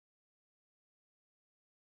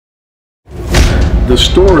The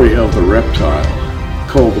story of the reptile,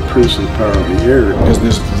 called the Prince of the Power of the Air, because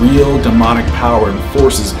there's real demonic power and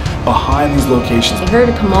forces behind these locations. I heard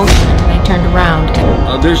a commotion and I turned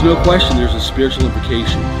around. There's no question there's a spiritual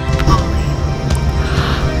implication.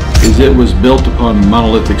 It was built upon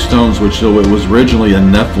monolithic stones, which so it was originally a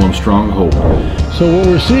Nephilim stronghold. So what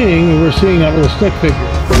we're seeing that little stick figure.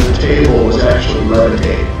 The table was actually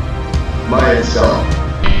levitating by itself.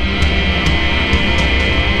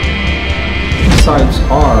 Sites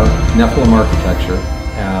are Nephilim architecture,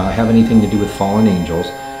 have anything to do with fallen angels,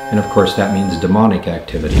 and of course that means demonic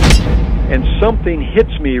activity. And something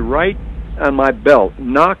hits me right on my belt,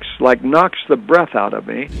 knocks the breath out of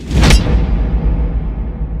me.